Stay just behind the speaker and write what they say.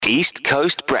East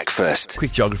Coast Breakfast.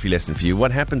 Quick geography lesson for you.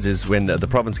 What happens is when the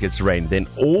province gets rain, then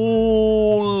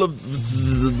all of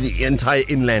the entire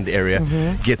inland area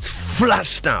gets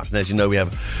flushed out. And as you know, we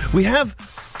have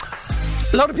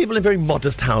a lot of people in very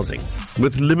modest housing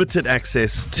with limited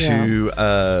access to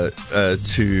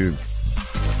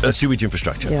sewage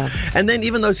infrastructure. Yeah. And then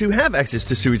even those who have access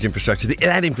to sewage infrastructure,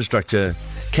 that infrastructure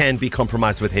can be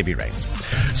compromised with heavy rains.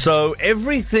 So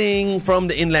everything from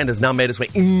the inland has now made its way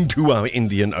into our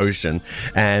Indian Ocean.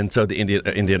 And so the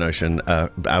Indian Ocean,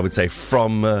 I would say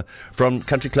from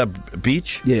Country Club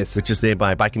Beach, yes, which is there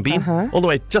by Bike and Bean, all the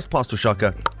way just past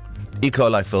Ushaka, E.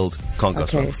 coli filled, can't go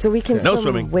swimming. So we can swim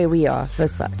swimming where we are,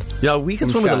 this side. Yeah, we can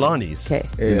swim with the Lanis. Okay.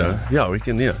 You know, we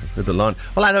can, with the Lan.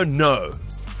 Well, I don't know.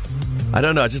 I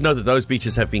just know that those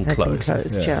beaches have been closed.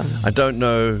 I don't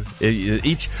know.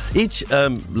 Each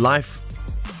life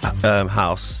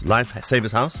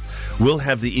savers house will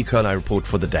have the E. coli report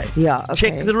for the day. Yeah, okay.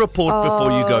 Check the report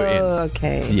before you go in.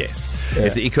 Okay. Yes. Yeah.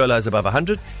 If the E. coli is above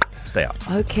 100, stay out.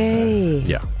 Okay.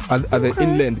 Yeah. Are the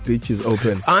inland beaches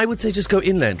open? I would say just go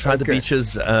inland. Try the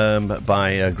beaches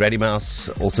by Granny Mouse,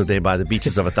 also there by the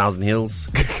beaches of 1,000 Hills.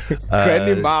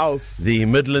 Granny Mouse. The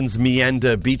Midlands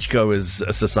Meander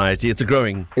Beachgoers Society. It's a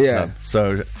growing club.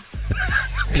 So...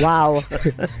 Wow.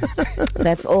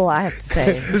 That's all I have to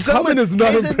say. Someone is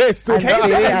not impressed. I'm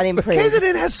very unimpressed.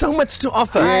 KZN has so much to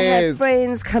offer. I have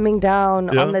friends coming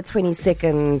down on the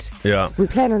 22nd. Yeah. We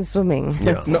plan on swimming.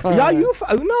 Yeah.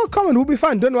 No, come on, we'll be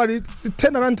fine. Don't worry. It's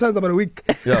 10 around times about a week.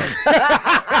 Yeah.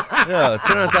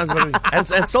 10 around times about a week.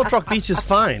 And Salt Rock Beach is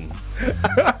fine.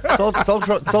 Salt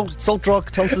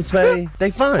Rock, Thompson's Bay,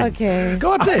 they're fine. Okay.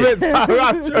 Go up there.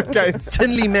 Okay.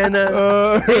 Tinley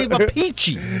Manor,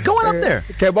 Peachy. Go on up there.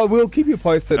 Okay, but we'll keep you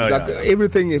posted.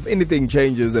 Everything, if anything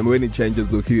changes and when it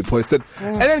changes, we'll keep you posted.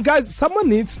 And then, guys, someone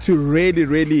needs to really,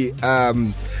 really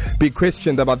be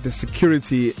questioned about the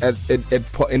security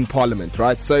in Parliament,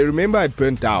 right? So remember it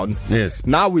burnt down. Yes.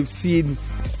 Now we've seen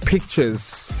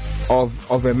pictures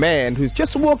of a man who's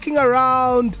just walking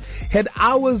around, had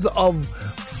hours of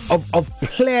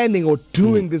planning or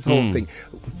doing this whole thing,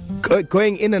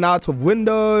 going in and out of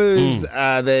windows.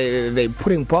 They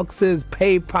putting boxes,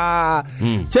 paper,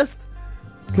 just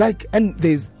like, and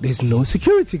there's no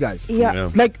security, guys.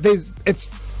 Like it's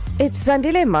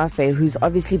Sandile Mafe who's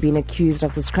obviously been accused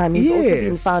of this crime. He's also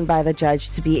been found by the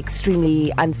judge to be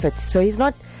extremely unfit, so he's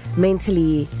not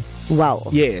mentally well.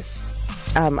 Yes.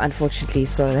 Unfortunately,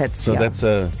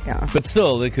 but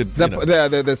still they could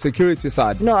the security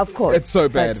side. No, of course, it's so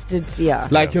bad.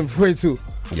 Like him way too.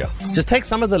 Yeah, just take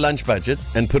some of the lunch budget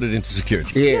and put it into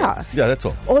security. Yeah, that's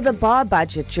all. Or the bar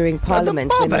budget during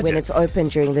Parliament when it's open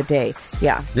during the day.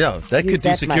 Yeah, that could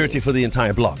do security for the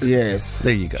entire block. Yes,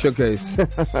 there you go. Showcase.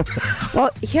 Well,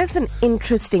 here's an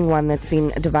interesting one that's been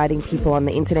dividing people on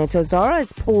the internet. So Zara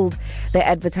has pulled their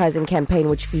advertising campaign,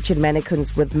 which featured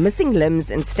mannequins with missing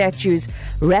limbs and statues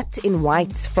wrapped in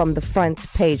white from the front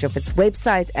page of its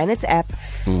website and its app.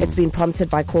 It's been prompted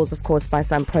by calls, of course, by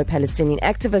some pro-Palestinian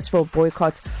activists for a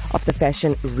boycott of the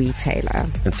fashion retailer.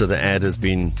 And so the ad has it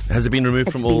been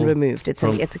removed from all? It's been removed.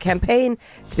 It's a campaign.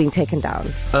 It's been taken down.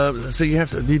 So you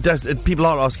have to. People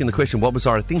are asking the question: what was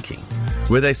Zara thinking?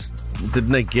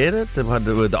 Didn't they get it?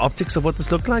 Were the optics of what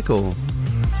this looked like, or?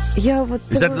 Yeah,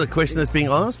 is that the question that's being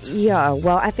asked? Yeah,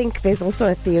 well, I think there's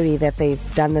also a theory that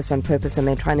they've done this on purpose and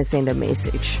they're trying to send a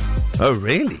message. Oh,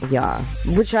 really? Yeah,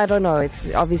 which I don't know.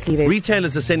 It's obviously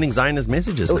retailers are sending Zionist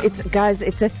messages now.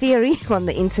 It's a theory on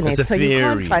the internet, so you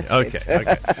can't trust it.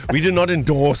 Okay. We do not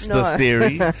endorse this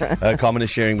theory. Carmen is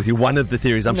sharing with you one of the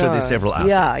theories. I'm sure there's several out.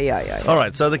 Yeah. All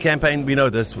right, so the campaign, we know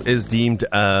this, is deemed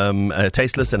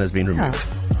tasteless and has been removed.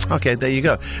 Okay, there you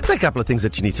go. There's a couple of things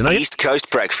that you need to know. East Coast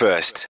Breakfast.